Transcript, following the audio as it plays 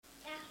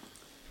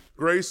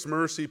Grace,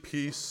 mercy,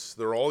 peace,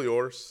 they're all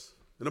yours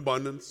in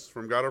abundance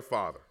from God our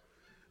Father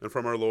and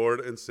from our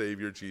Lord and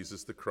Savior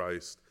Jesus the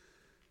Christ.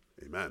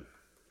 Amen.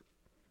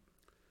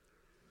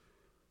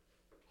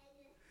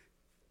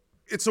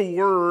 It's a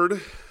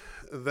word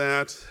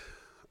that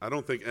I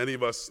don't think any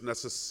of us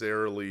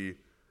necessarily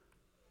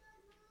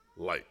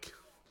like.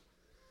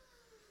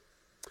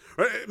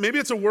 Right? Maybe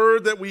it's a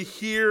word that we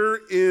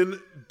hear in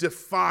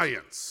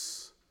defiance.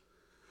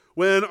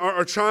 When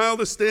our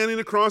child is standing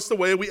across the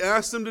way, we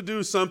ask them to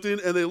do something,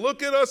 and they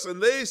look at us and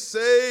they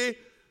say,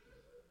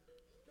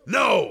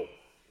 no.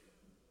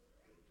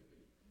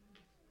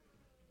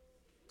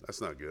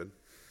 That's not good.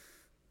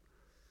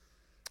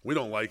 We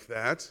don't like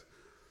that.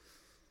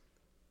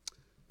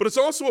 But it's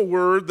also a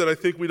word that I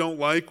think we don't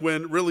like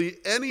when really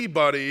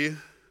anybody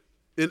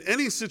in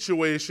any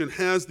situation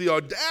has the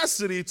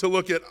audacity to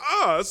look at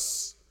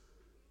us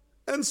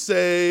and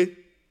say,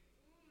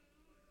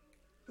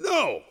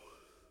 no.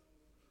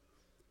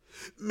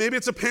 Maybe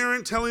it's a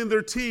parent telling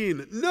their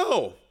teen,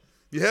 no,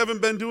 you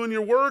haven't been doing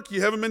your work,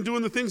 you haven't been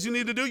doing the things you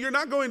need to do, you're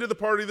not going to the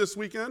party this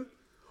weekend.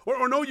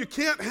 Or no, you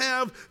can't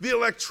have the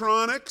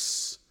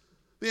electronics.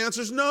 The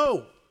answer is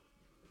no.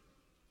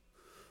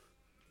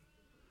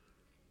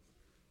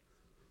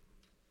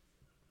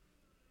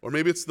 Or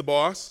maybe it's the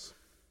boss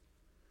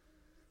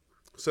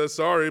says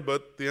sorry,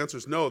 but the answer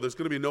is no. There's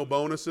going to be no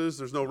bonuses.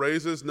 There's no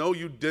raises. No,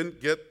 you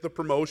didn't get the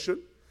promotion.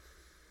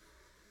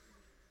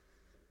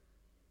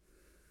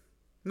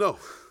 No.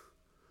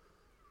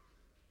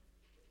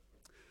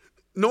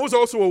 No is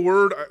also a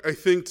word, I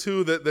think,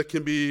 too, that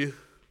can be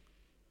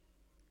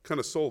kind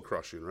of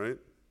soul-crushing, right?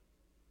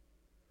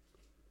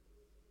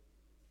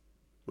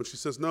 When she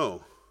says,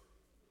 no,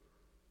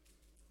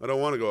 I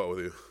don't want to go out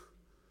with you.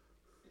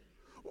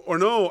 Or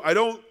no, I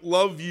don't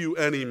love you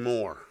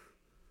anymore.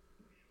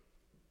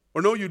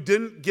 Or no, you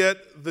didn't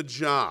get the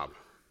job.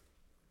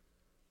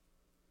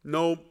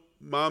 No,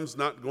 mom's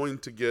not going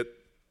to get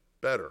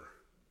better.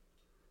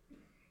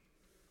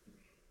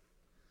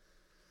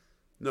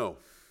 No.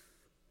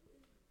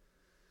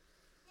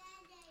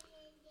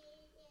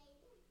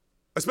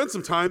 I spent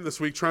some time this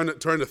week trying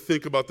to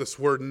think about this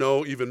word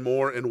no even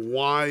more and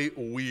why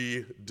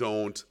we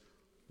don't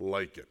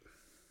like it.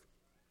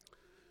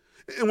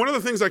 And one of the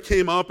things I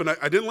came up, and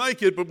I didn't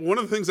like it, but one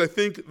of the things I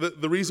think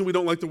the reason we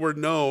don't like the word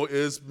no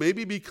is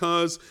maybe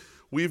because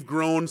we've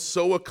grown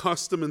so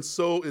accustomed and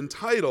so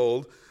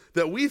entitled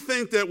that we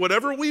think that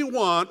whatever we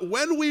want,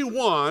 when we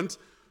want,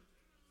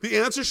 the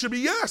answer should be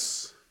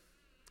yes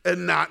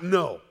and not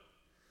no.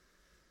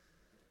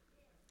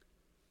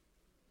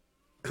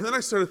 And then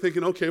I started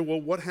thinking, okay, well,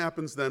 what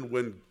happens then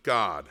when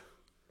God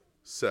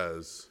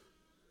says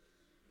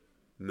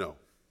no?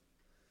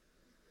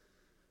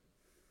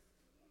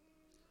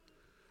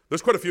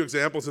 There's quite a few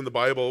examples in the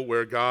Bible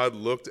where God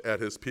looked at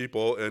his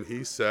people and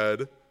he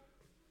said,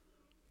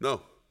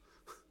 no.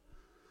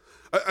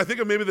 I think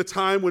of maybe the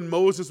time when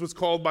Moses was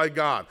called by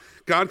God.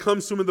 God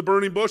comes to him in the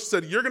burning bush,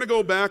 said, you're going to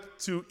go back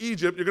to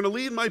Egypt. You're going to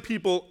lead my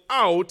people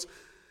out.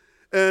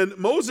 And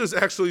Moses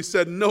actually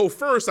said, no,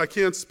 first, I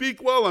can't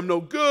speak well. I'm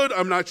no good.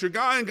 I'm not your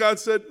guy. And God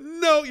said,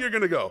 no, you're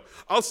going to go.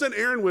 I'll send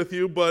Aaron with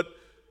you, but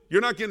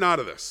you're not getting out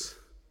of this.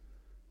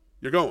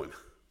 You're going.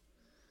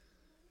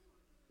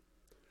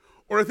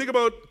 Or I think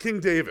about King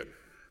David.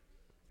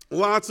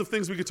 Lots of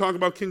things we could talk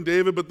about King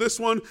David, but this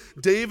one,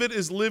 David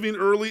is living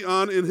early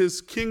on in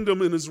his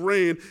kingdom, in his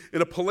reign,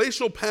 in a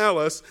palatial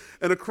palace,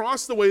 and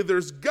across the way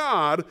there's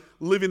God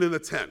living in a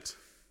tent.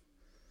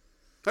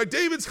 Like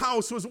David's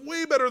house was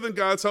way better than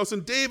God's house,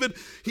 and David,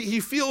 he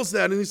feels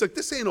that, and he's like,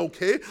 this ain't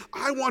okay.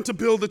 I want to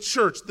build a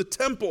church, the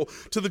temple,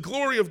 to the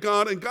glory of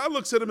God, and God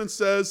looks at him and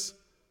says,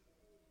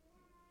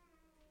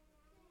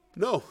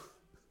 no.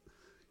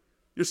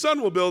 Your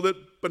son will build it,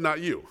 but not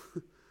you.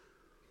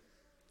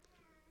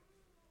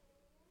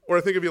 Or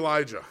I think of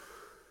Elijah.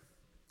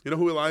 You know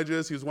who Elijah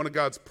is? He was one of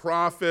God's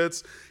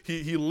prophets.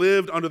 He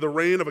lived under the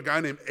reign of a guy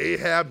named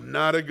Ahab,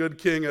 not a good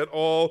king at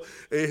all.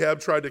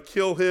 Ahab tried to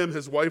kill him.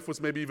 His wife was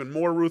maybe even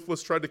more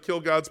ruthless, tried to kill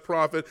God's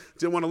prophet,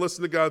 didn't want to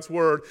listen to God's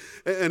word.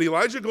 And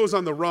Elijah goes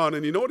on the run,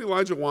 and you know what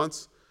Elijah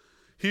wants?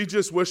 He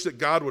just wished that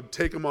God would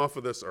take him off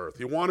of this earth.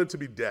 He wanted to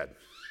be dead.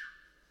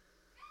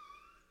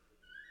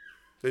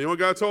 And you know what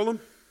God told him?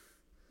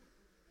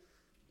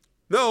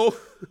 No,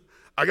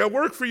 I got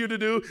work for you to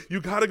do.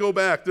 You got to go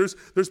back. There's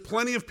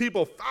plenty of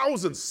people,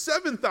 thousands,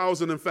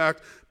 7,000 in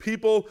fact,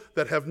 people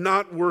that have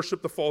not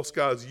worshiped the false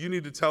gods. You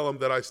need to tell them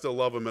that I still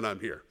love them and I'm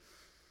here.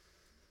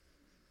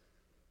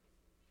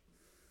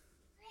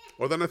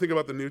 Or then I think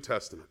about the New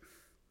Testament.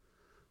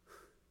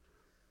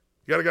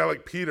 You got a guy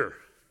like Peter,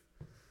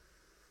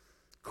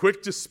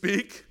 quick to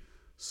speak,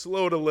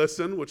 slow to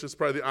listen, which is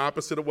probably the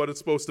opposite of what it's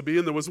supposed to be.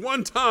 And there was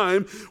one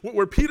time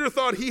where Peter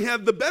thought he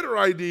had the better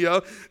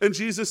idea, and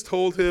Jesus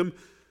told him,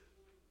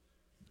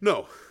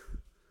 no.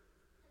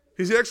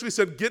 He actually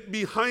said, get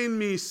behind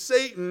me,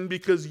 Satan,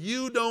 because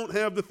you don't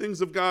have the things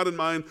of God in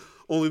mind,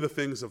 only the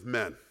things of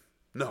men.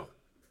 No.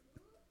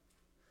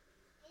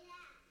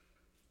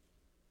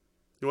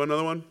 You want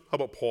another one? How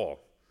about Paul?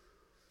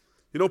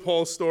 You know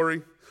Paul's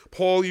story?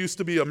 Paul used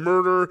to be a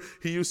murderer.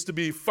 He used to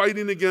be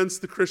fighting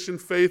against the Christian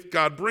faith.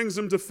 God brings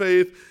him to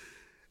faith,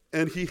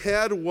 and he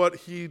had what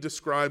he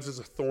describes as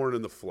a thorn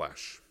in the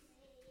flesh.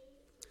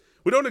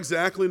 We don't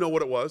exactly know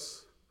what it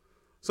was.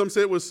 Some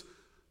say it was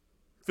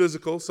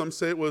physical. Some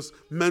say it was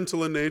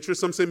mental in nature.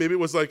 Some say maybe it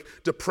was like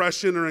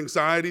depression or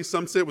anxiety.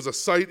 Some say it was a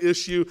sight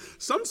issue.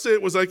 Some say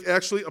it was like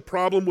actually a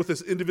problem with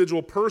this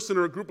individual person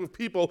or a group of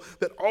people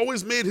that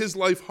always made his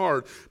life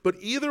hard. But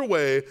either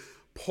way,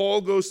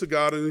 Paul goes to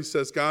God and he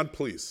says, God,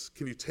 please,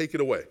 can you take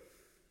it away?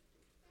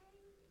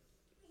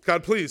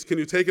 God, please, can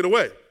you take it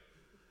away?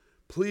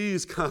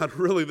 Please, God,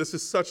 really, this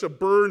is such a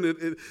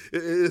burden.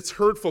 It's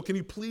hurtful. Can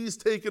you please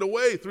take it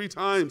away? 3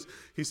 times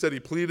he said he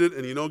pleaded,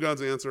 and you know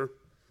God's answer?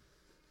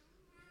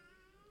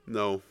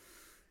 No.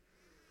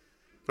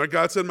 Right,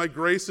 God said, my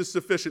grace is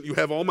sufficient. You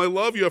have all my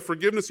love. You have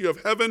forgiveness. You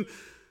have heaven.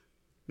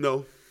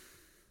 No.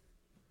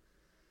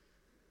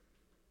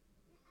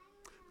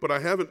 But I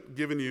haven't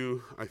given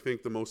you, I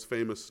think, the most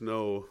famous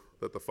no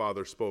that the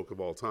Father spoke of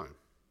all time.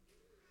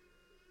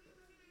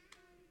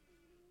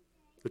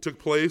 It took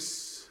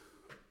place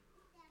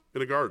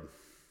in a garden.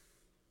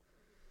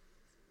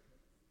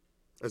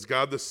 As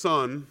God the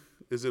Son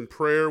is in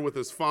prayer with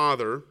his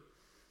Father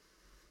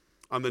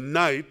on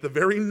the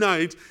very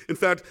night, in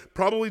fact,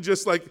 probably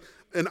just like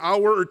an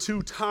hour or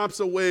 2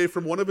 tops away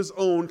from one of his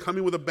own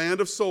coming with a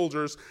band of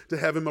soldiers to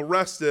have him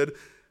arrested,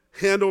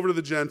 hand over to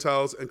the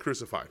Gentiles, and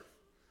crucified.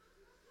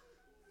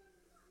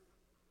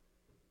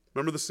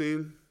 Remember the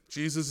scene?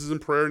 Jesus is in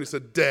prayer and he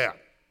said, Dad,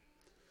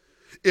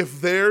 if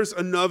there's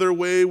another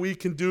way we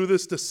can do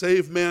this to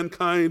save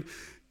mankind,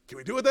 can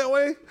we do it that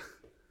way?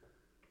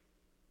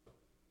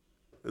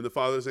 And the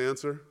Father's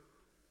answer?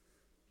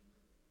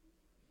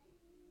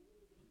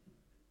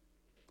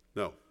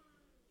 No.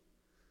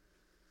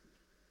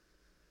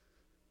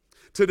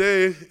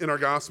 Today, in our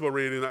gospel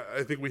reading,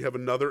 I think we have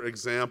another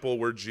example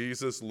where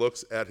Jesus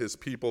looks at his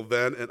people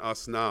then and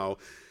us now,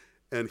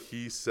 and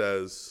he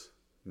says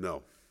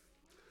no.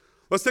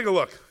 Let's take a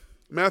look.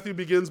 Matthew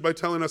begins by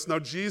telling us, now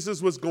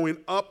Jesus was going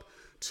up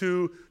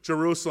to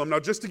Jerusalem. Now,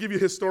 just to give you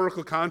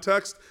historical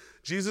context,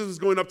 Jesus is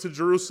going up to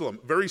Jerusalem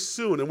very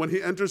soon. And when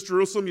he enters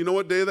Jerusalem, you know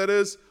what day that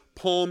is?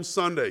 Palm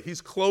Sunday. He's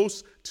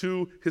close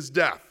to his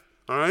death,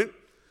 all right?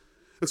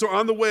 And so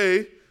on the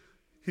way,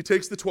 he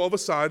takes the 12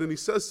 aside and he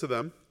says to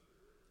them,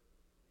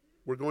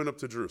 we're going up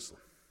to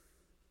Jerusalem.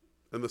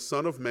 And the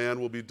Son of Man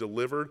will be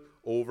delivered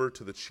over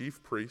to the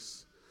chief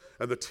priests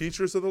and the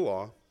teachers of the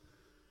law,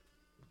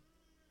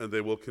 and they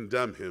will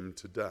condemn him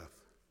to death,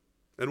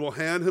 and will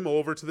hand him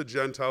over to the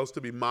Gentiles to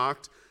be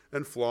mocked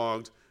and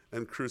flogged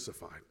and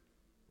crucified.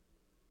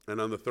 And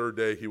on the 3rd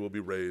day he will be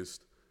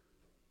raised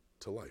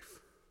to life.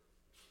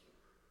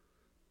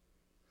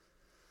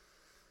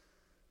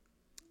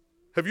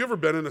 Have you ever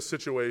been in a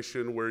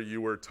situation where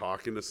you were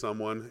talking to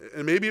someone,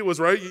 and maybe it was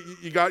right,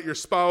 you got your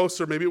spouse,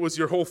 or maybe it was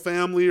your whole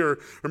family, or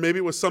maybe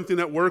it was something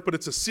at work, but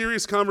it's a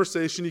serious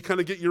conversation. You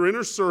kind of get your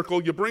inner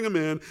circle, you bring them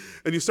in,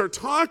 and you start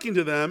talking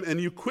to them, and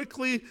you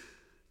quickly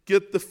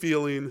get the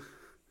feeling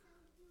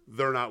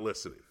they're not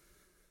listening.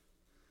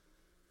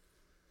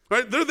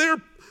 Right? They're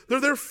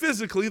there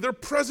physically, they're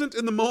present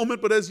in the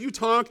moment, but as you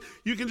talk,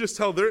 you can just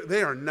tell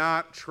they are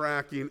not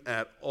tracking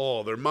at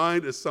all. Their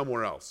mind is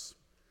somewhere else.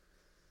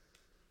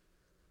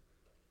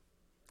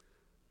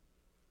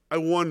 I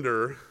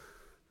wonder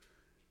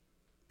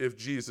if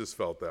Jesus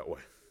felt that way.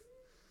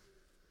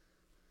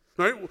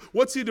 Right?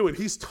 What's he doing?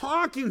 He's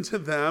talking to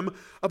them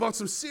about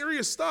some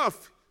serious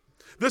stuff.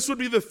 This would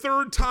be the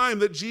 3rd time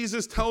that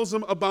Jesus tells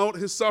them about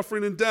his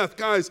suffering and death.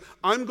 Guys,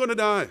 I'm going to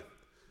die.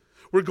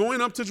 We're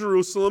going up to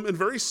Jerusalem, and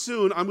very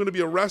soon I'm going to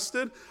be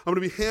arrested. I'm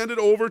going to be handed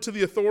over to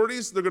the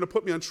authorities. They're going to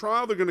put me on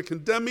trial. They're going to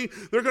condemn me.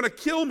 They're going to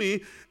kill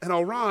me, and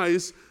I'll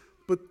rise.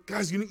 But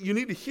guys, you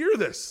need to hear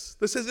this.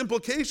 This has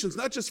implications,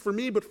 not just for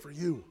me, but for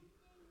you.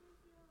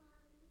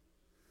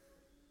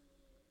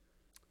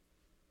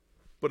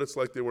 But it's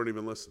like they weren't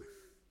even listening.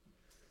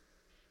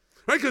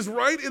 Right? Because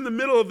right in the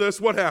middle of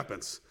this, what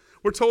happens?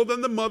 We're told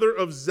then the mother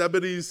of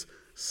Zebedee's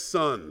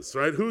sons,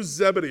 right? Who's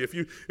Zebedee? If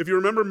you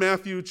remember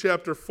Matthew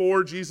chapter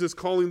 4, Jesus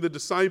calling the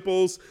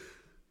disciples,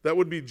 that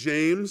would be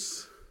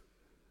James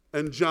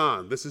and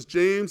John. This is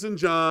James and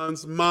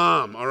John's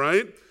mom, all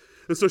right?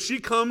 And so she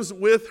comes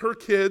with her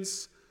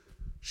kids.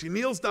 She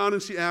kneels down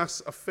and she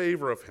asks a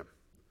favor of him.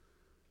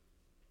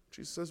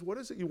 She says, what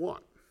is it you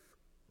want?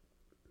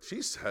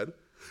 She said,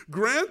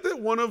 grant that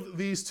one of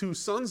these 2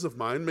 sons of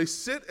mine may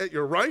sit at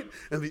your right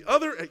and the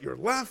other at your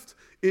left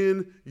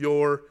in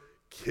your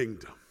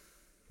kingdom.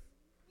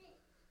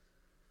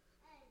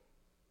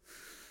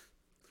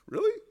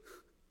 Really?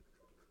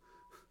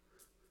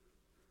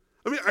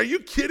 I mean, are you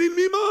kidding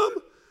me, Mom?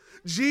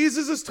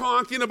 Jesus is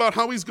talking about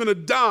how he's going to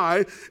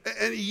die,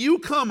 and you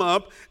come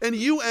up and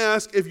you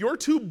ask if your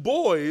 2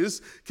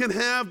 boys can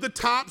have the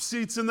top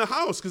seats in the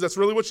house, because that's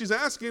really what she's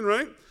asking,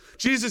 right?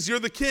 Jesus, you're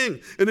the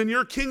king, and in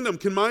your kingdom,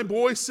 can my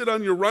boys sit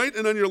on your right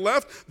and on your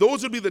left?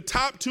 Those would be the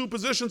top 2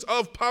 positions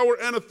of power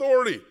and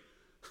authority.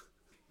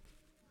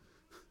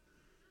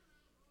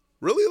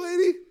 Really,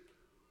 lady?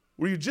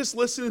 Were you just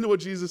listening to what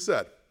Jesus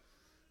said?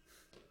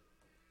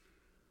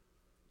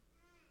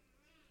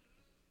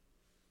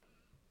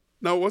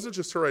 Now, it wasn't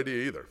just her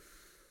idea either.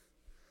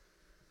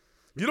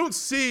 You don't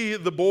see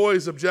the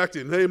boys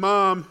objecting. Hey,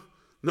 Mom,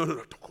 no,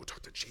 don't go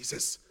talk to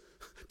Jesus.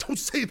 Don't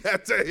say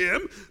that to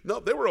him. No,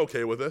 they were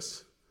okay with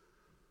this.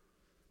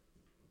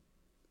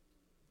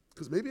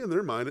 Because maybe in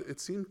their mind, it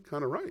seemed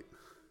kind of right.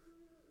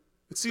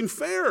 It seemed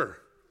fair.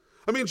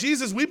 I mean,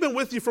 Jesus, we've been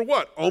with you for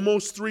what?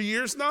 Almost 3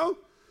 years now?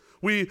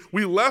 We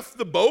left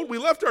the boat. We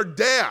left our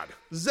dad,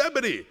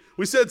 Zebedee.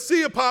 We said,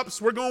 see ya,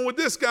 Pops, we're going with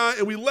this guy.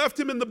 And we left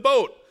him in the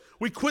boat.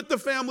 We quit the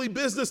family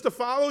business to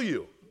follow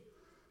you.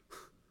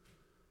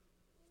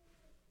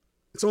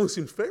 It only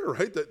seems fair,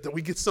 right? That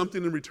we get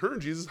something in return,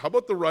 Jesus. How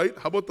about the right?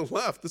 How about the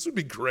left? This would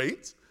be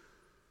great.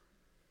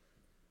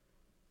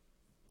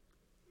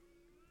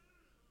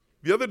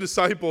 The other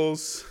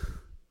disciples,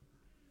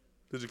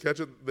 did you catch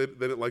it? They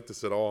didn't like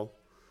this at all.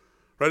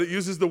 Right? It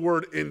uses the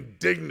word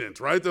indignant,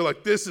 right? They're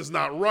like, this is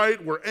not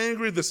right. We're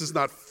angry. This is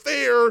not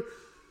fair.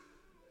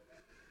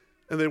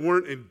 And they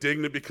weren't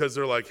indignant because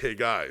they're like, hey,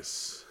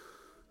 guys,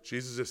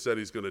 Jesus just said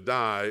he's going to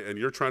die, and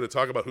you're trying to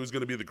talk about who's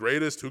going to be the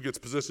greatest, who gets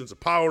positions of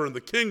power in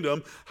the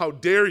kingdom. How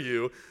dare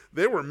you?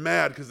 They were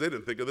mad because they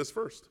didn't think of this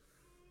first.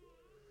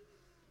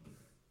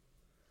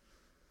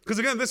 Because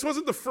again, this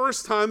wasn't the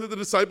first time that the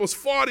disciples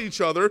fought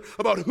each other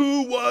about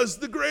who was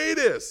the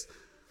greatest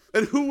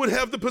and who would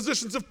have the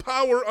positions of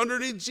power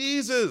underneath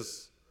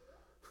Jesus.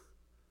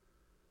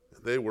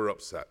 And they were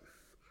upset.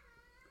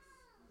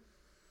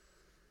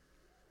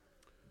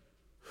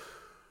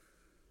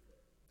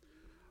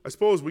 I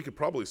suppose we could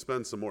probably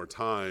spend some more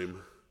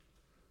time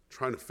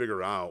trying to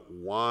figure out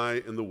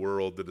why in the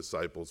world the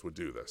disciples would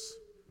do this.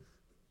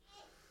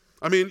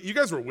 I mean, you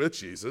guys were with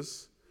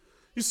Jesus.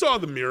 You saw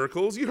the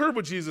miracles. You heard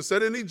what Jesus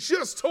said, and he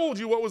just told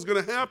you what was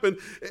going to happen,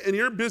 and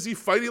you're busy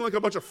fighting like a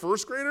bunch of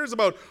first graders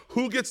about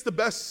who gets the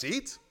best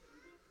seat?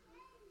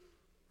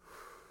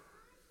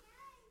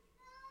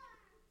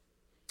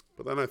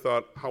 But then I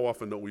thought, how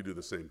often don't we do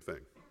the same thing?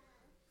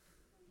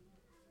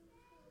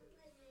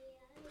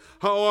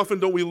 How often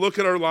don't we look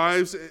at our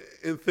lives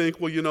and think,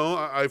 well, you know,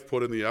 I've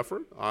put in the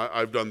effort.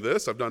 I've done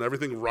this. I've done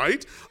everything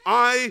right.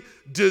 I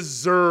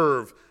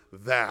deserve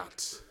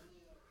that.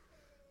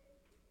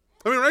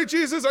 I mean, right,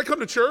 Jesus? I come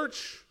to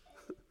church.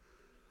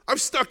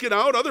 I've stuck it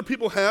out. Other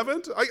people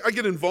haven't. I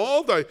get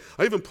involved. I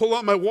even pull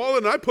out my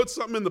wallet and I put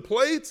something in the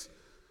plate.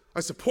 I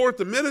support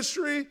the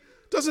ministry.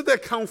 Doesn't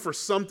that count for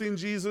something,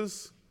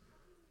 Jesus?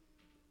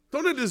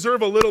 Don't I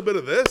deserve a little bit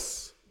of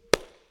this?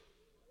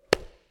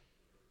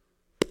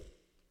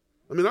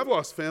 I mean, I've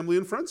lost family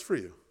and friends for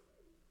you.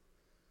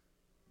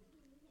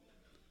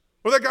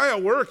 Or that guy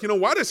at work, you know,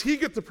 why does he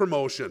get the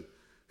promotion?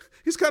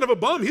 He's kind of a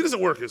bum. He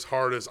doesn't work as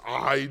hard as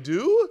I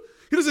do.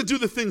 He doesn't do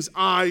the things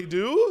I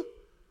do.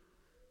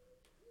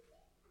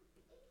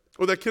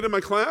 Or that kid in my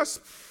class,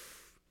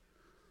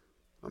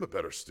 I'm a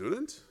better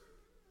student.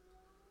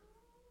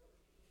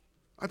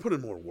 I put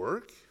in more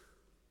work.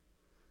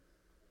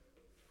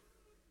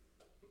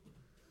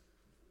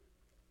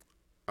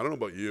 I don't know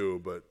about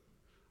you, but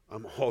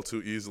I'm all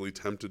too easily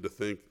tempted to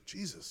think,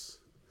 Jesus,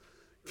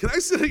 can I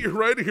sit at your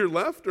right or your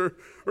left? Or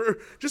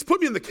just put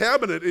me in the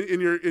cabinet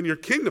in your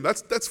kingdom.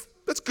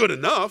 That's good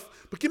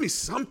enough, but give me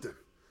something.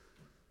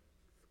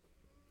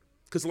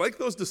 Because like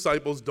those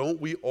disciples, don't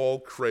we all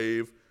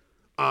crave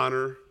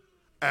honor,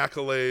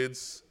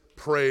 accolades,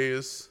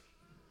 praise?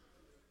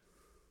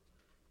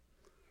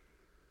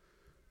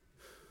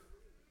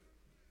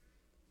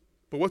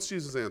 But what's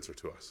Jesus' answer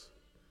to us?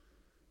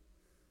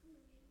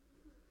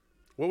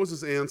 What was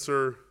his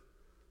answer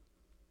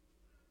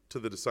to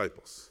the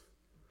disciples?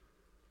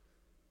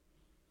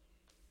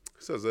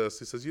 He says this,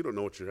 he says, you don't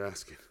know what you're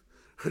asking.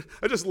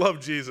 I just love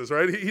Jesus,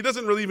 right? He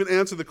doesn't really even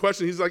answer the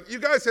question. He's like, you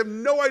guys have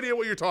no idea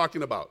what you're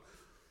talking about.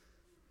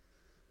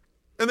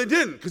 And they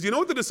didn't, because you know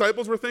what the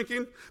disciples were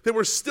thinking? They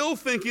were still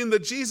thinking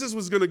that Jesus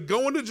was going to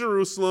go into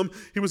Jerusalem,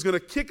 he was going to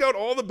kick out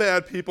all the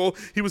bad people,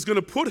 he was going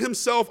to put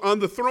himself on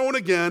the throne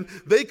again,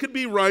 they could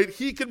be right,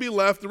 he could be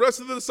left, the rest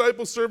of the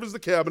disciples serve as the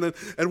cabinet,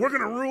 and we're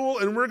going to rule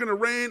and we're going to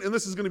reign, and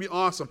this is going to be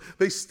awesome.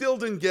 They still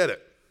didn't get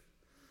it.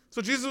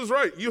 So Jesus was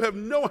right. You have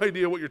no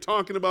idea what you're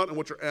talking about and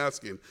what you're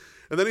asking.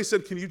 And then he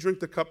said, can you drink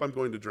the cup I'm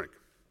going to drink?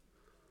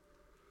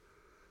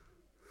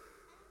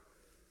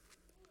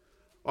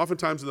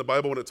 Oftentimes in the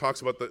Bible, when it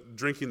talks about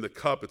drinking the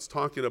cup, it's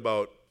talking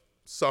about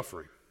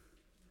suffering.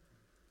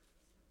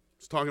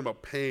 It's talking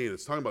about pain.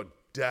 It's talking about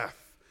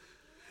death.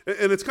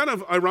 And it's kind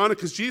of ironic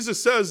because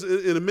Jesus says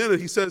in a minute,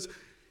 he says,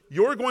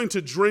 you're going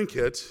to drink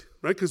it,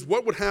 right? Because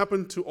what would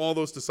happen to all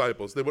those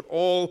disciples? They would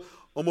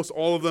almost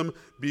all of them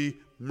be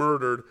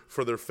murdered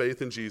for their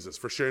faith in Jesus,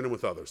 for sharing them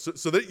with others.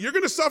 So that you're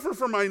going to suffer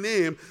for my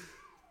name,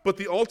 but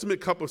the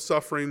ultimate cup of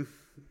suffering,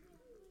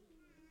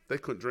 they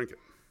couldn't drink it.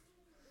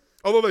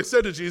 Although they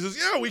said to Jesus,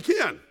 yeah, we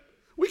can.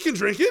 We can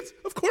drink it.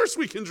 Of course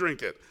we can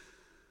drink it.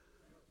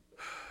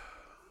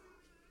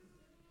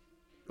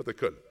 But they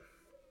couldn't.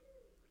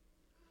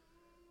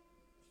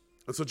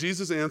 And so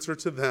Jesus answered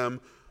to them,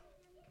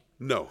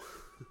 no.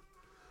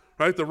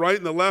 Right? The right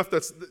and the left,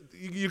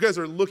 you guys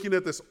are looking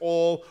at this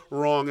all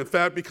wrong. In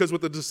fact, because what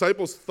the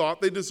disciples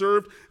thought they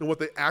deserved and what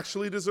they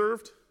actually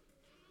deserved,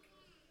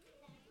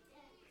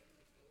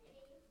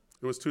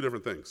 it was two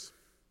different things.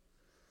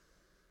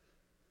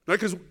 Right?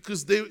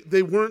 Because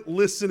they weren't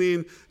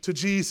listening to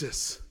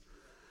Jesus.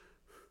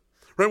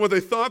 Right? What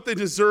they thought they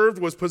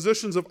deserved was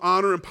positions of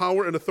honor and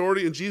power and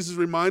authority, and Jesus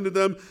reminded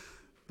them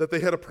that they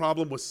had a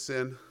problem with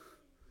sin.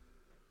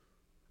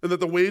 And that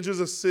the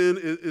wages of sin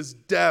is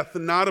death,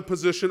 not a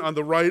position on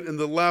the right and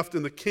the left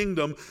in the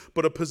kingdom,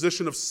 but a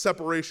position of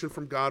separation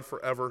from God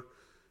forever.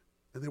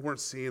 And they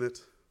weren't seeing it.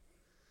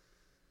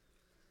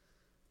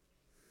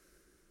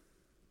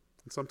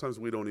 And sometimes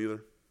we don't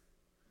either.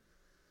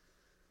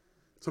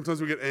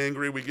 Sometimes we get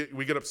angry,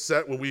 we get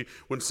upset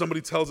when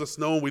somebody tells us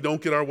no and we don't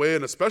get our way,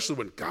 and especially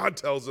when God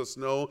tells us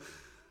no.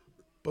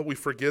 But we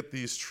forget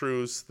these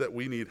truths that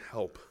we need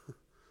help.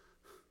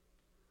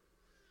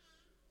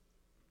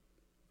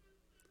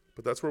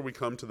 But that's where we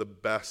come to the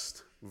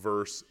best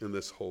verse in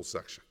this whole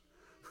section.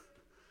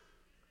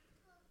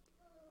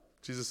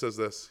 Jesus says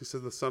this. He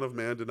says, the Son of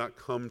Man did not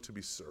come to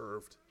be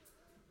served,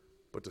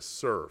 but to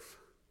serve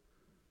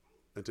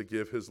and to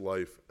give his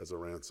life as a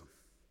ransom.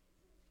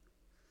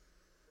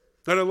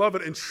 And I love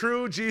it. In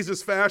true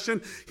Jesus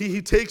fashion, he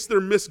takes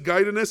their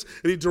misguidedness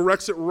and he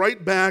directs it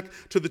right back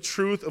to the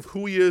truth of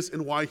who he is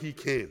and why he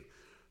came.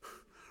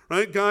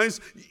 Right,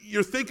 guys?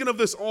 You're thinking of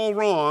this all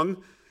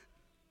wrong.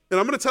 And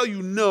I'm going to tell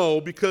you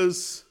no,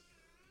 because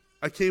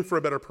I came for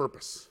a better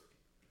purpose.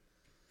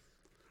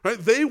 Right?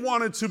 They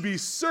wanted to be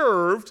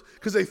served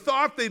because they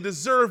thought they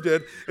deserved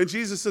it. And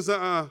Jesus says,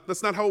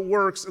 that's not how it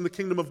works in the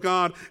kingdom of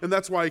God. And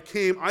that's why I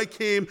came. I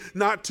came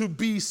not to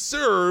be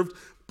served,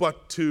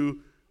 but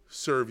to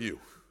serve you.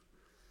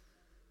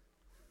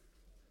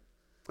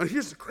 And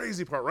here's the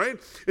crazy part, right?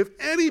 If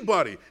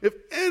anybody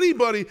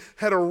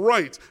had a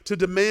right to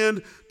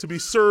demand to be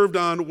served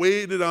on,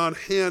 waited on,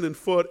 hand and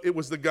foot, it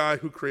was the guy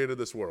who created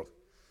this world.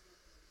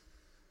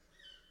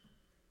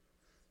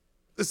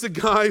 It's the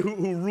guy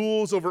who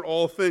rules over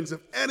all things.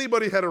 If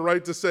anybody had a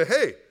right to say,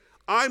 hey,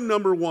 I'm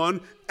number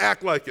one,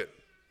 act like it,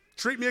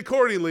 treat me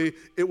accordingly,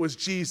 it was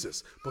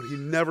Jesus. But he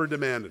never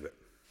demanded it.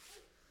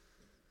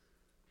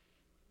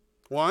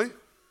 Why?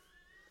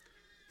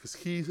 Because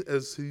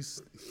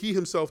he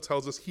himself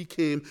tells us, he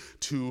came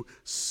to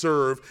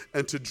serve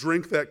and to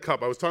drink that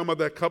cup. I was talking about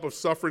that cup of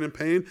suffering and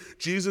pain.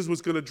 Jesus was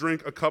going to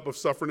drink a cup of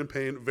suffering and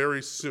pain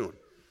very soon.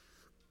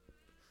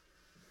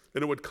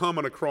 And it would come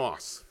on a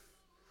cross.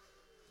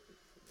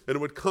 And it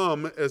would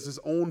come as his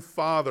own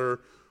Father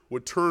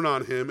would turn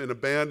on him and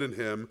abandon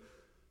him,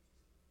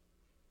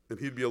 and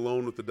he'd be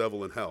alone with the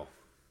devil in hell,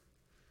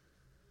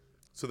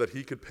 so that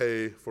he could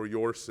pay for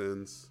your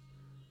sins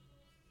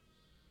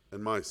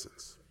and my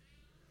sins.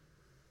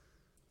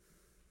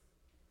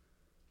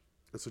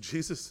 And so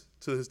Jesus,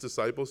 to his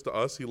disciples, to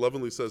us, he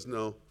lovingly says,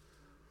 no,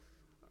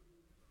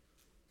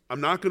 I'm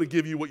not going to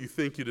give you what you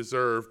think you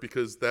deserve,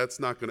 because that's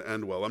not going to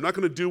end well. I'm not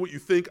going to do what you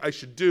think I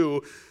should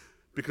do,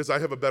 because I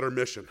have a better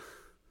mission.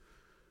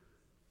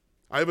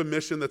 I have a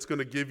mission that's going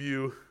to give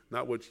you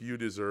not what you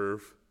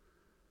deserve,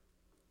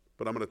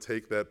 but I'm going to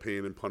take that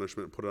pain and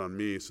punishment and put it on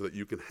me so that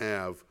you can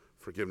have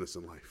forgiveness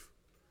in life.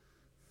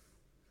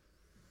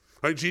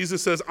 Right?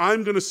 Jesus says,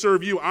 I'm going to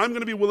serve you. I'm going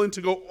to be willing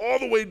to go all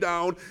the way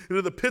down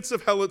into the pits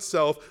of hell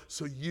itself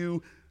so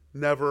you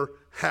never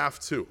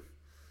have to.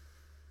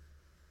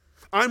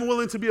 I'm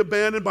willing to be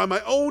abandoned by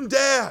my own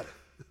dad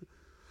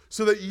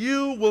so that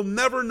you will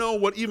never know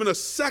what even a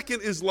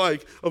second is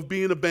like of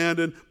being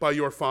abandoned by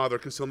your father,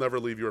 because he'll never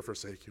leave you or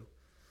forsake you.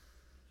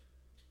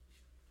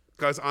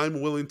 Guys,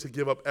 I'm willing to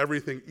give up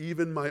everything,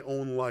 even my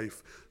own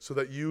life, so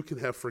that you can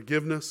have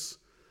forgiveness,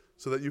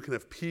 so that you can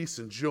have peace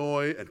and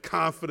joy and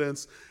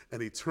confidence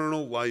and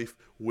eternal life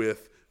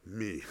with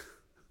me.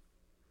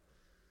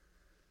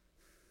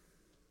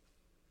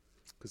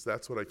 Because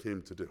that's what I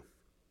came to do.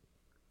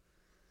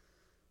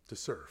 To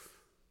serve,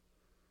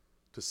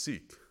 to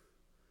seek,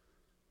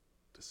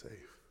 to save.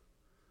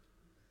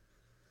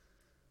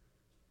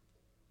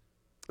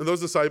 And those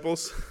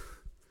disciples,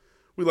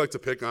 we like to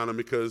pick on them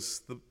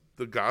because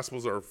the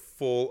Gospels are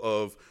full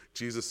of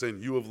Jesus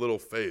saying, you have little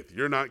faith.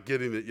 You're not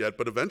getting it yet,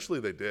 but eventually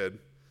they did.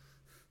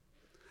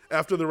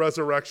 After the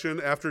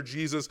resurrection, after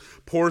Jesus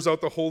pours out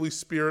the Holy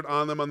Spirit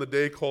on them on the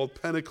day called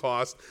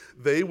Pentecost,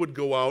 they would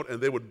go out and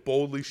they would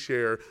boldly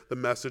share the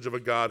message of a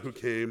God who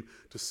came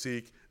to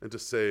seek and to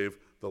save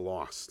the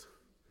lost.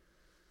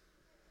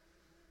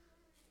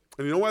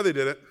 And you know why they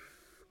did it?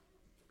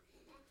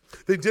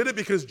 They did it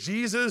because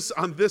Jesus,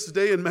 on this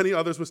day and many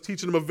others, was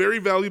teaching them a very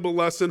valuable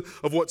lesson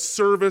of what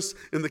service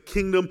in the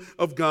kingdom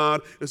of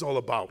God is all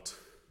about.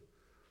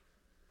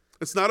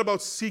 It's not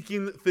about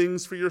seeking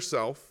things for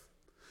yourself.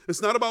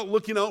 It's not about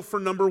looking out for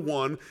number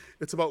one.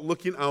 It's about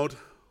looking out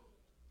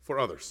for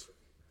others.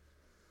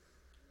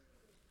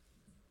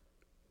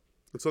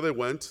 And so they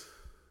went,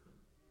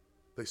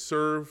 they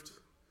served,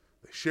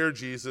 they shared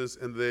Jesus,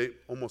 and they,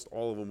 almost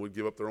all of them, would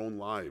give up their own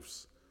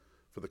lives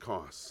for the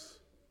cause.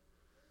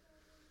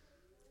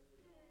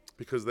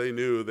 Because they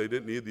knew they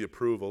didn't need the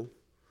approval.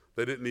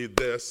 They didn't need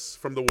this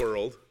from the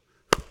world.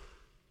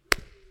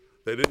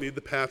 They didn't need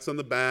the pats on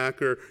the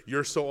back or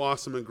you're so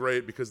awesome and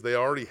great, because they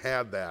already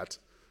had that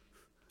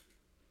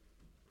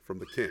from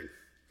the King.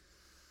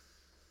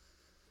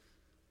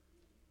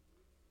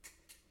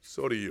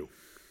 So do you.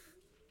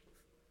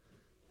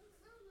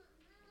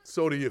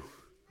 So do you.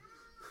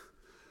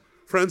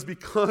 Friends,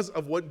 because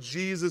of what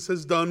Jesus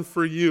has done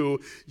for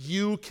you,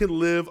 you can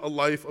live a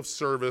life of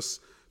service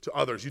to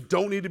others. You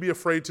don't need to be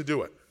afraid to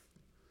do it.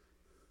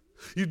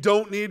 You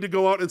don't need to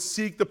go out and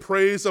seek the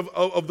praise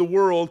of the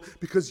world,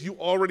 because you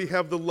already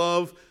have the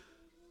love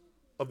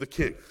of the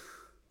King.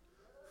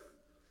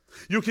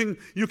 You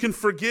can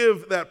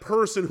forgive that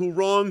person who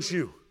wrongs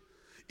you.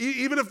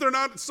 Even if they're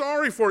not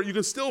sorry for it, you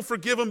can still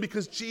forgive them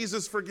because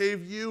Jesus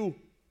forgave you.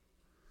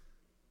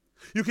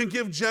 You can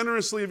give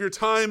generously of your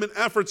time and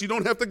efforts. You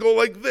don't have to go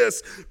like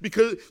this,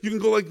 because you can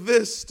go like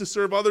this to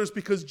serve others,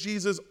 because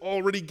Jesus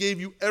already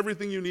gave you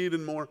everything you need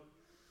and more.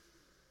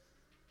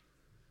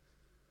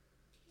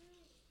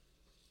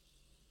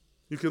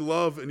 You can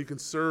love and you can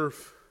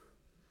serve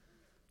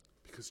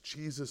because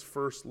Jesus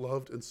first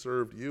loved and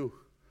served you.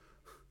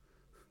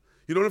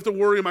 You don't have to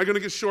worry, am I going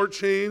to get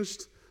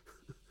shortchanged?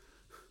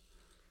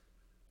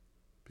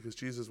 Because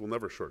Jesus will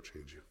never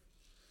shortchange you.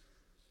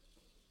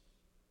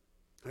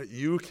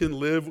 You can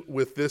live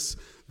with this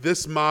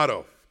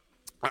motto.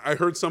 I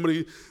heard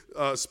somebody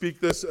speak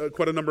this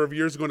quite a number of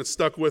years ago, and it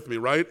stuck with me,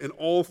 right? In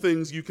all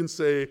things, you can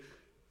say,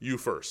 you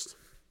first.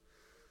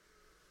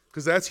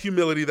 Because that's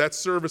humility, that's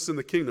service in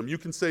the kingdom. You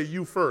can say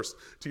you first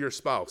to your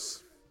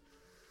spouse.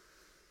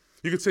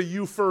 You can say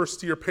you first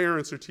to your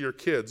parents or to your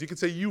kids. You can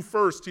say you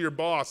first to your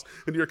boss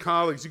and to your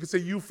colleagues. You can say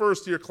you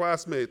first to your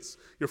classmates,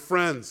 your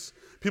friends,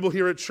 people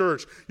here at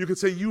church. You can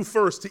say you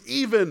first to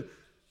even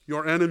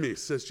your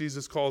enemies, as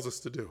Jesus calls us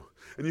to do.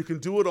 And you can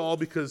do it all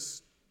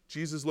because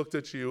Jesus looked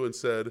at you and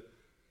said,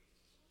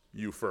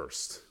 you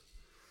first.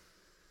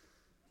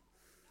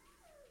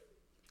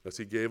 As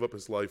he gave up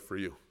his life for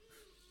you.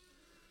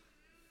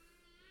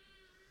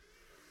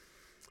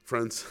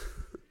 Friends,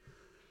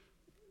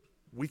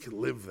 we can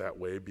live that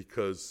way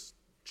because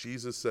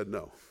Jesus said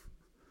no,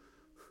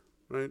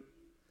 right?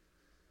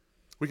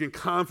 We can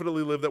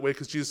confidently live that way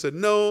because Jesus said,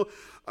 no,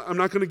 I'm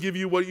not going to give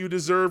you what you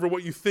deserve or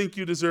what you think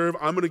you deserve.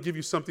 I'm going to give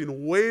you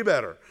something way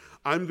better.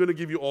 I'm going to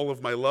give you all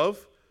of my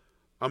love.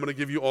 I'm going to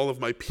give you all of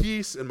my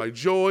peace and my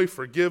joy,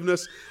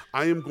 forgiveness.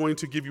 I am going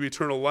to give you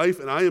eternal life,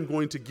 and I am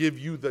going to give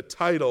you the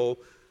title,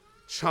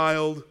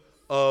 Child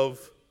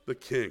of the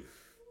King.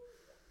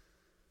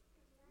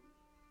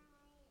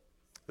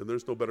 And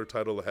there's no better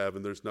title to have,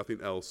 and there's nothing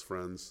else,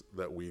 friends,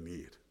 that we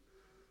need.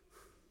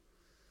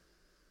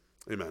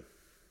 Amen.